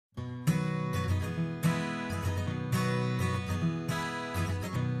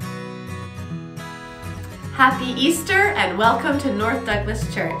Happy Easter and welcome to North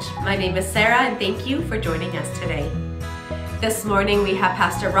Douglas Church. My name is Sarah and thank you for joining us today. This morning we have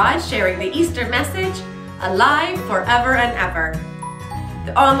Pastor Rod sharing the Easter message, Alive Forever and Ever.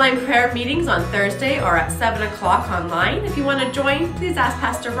 The online prayer meetings on Thursday are at 7 o'clock online. If you want to join, please ask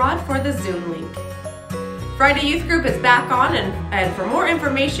Pastor Rod for the Zoom link. Friday Youth Group is back on and for more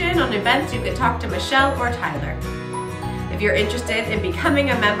information on events you can talk to Michelle or Tyler. If you're interested in becoming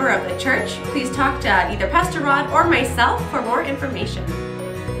a member of the church, please talk to either Pastor Rod or myself for more information.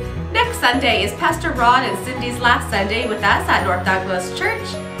 Next Sunday is Pastor Rod and Cindy's last Sunday with us at North Douglas Church.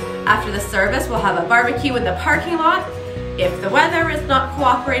 After the service, we'll have a barbecue in the parking lot. If the weather is not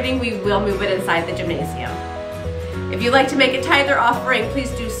cooperating, we will move it inside the gymnasium. If you'd like to make a tither offering, please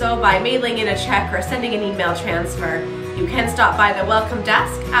do so by mailing in a check or sending an email transfer. You can stop by the welcome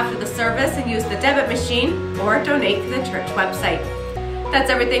desk after the service and use the debit machine or donate to the church website. That's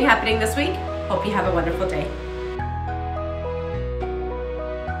everything happening this week. Hope you have a wonderful day.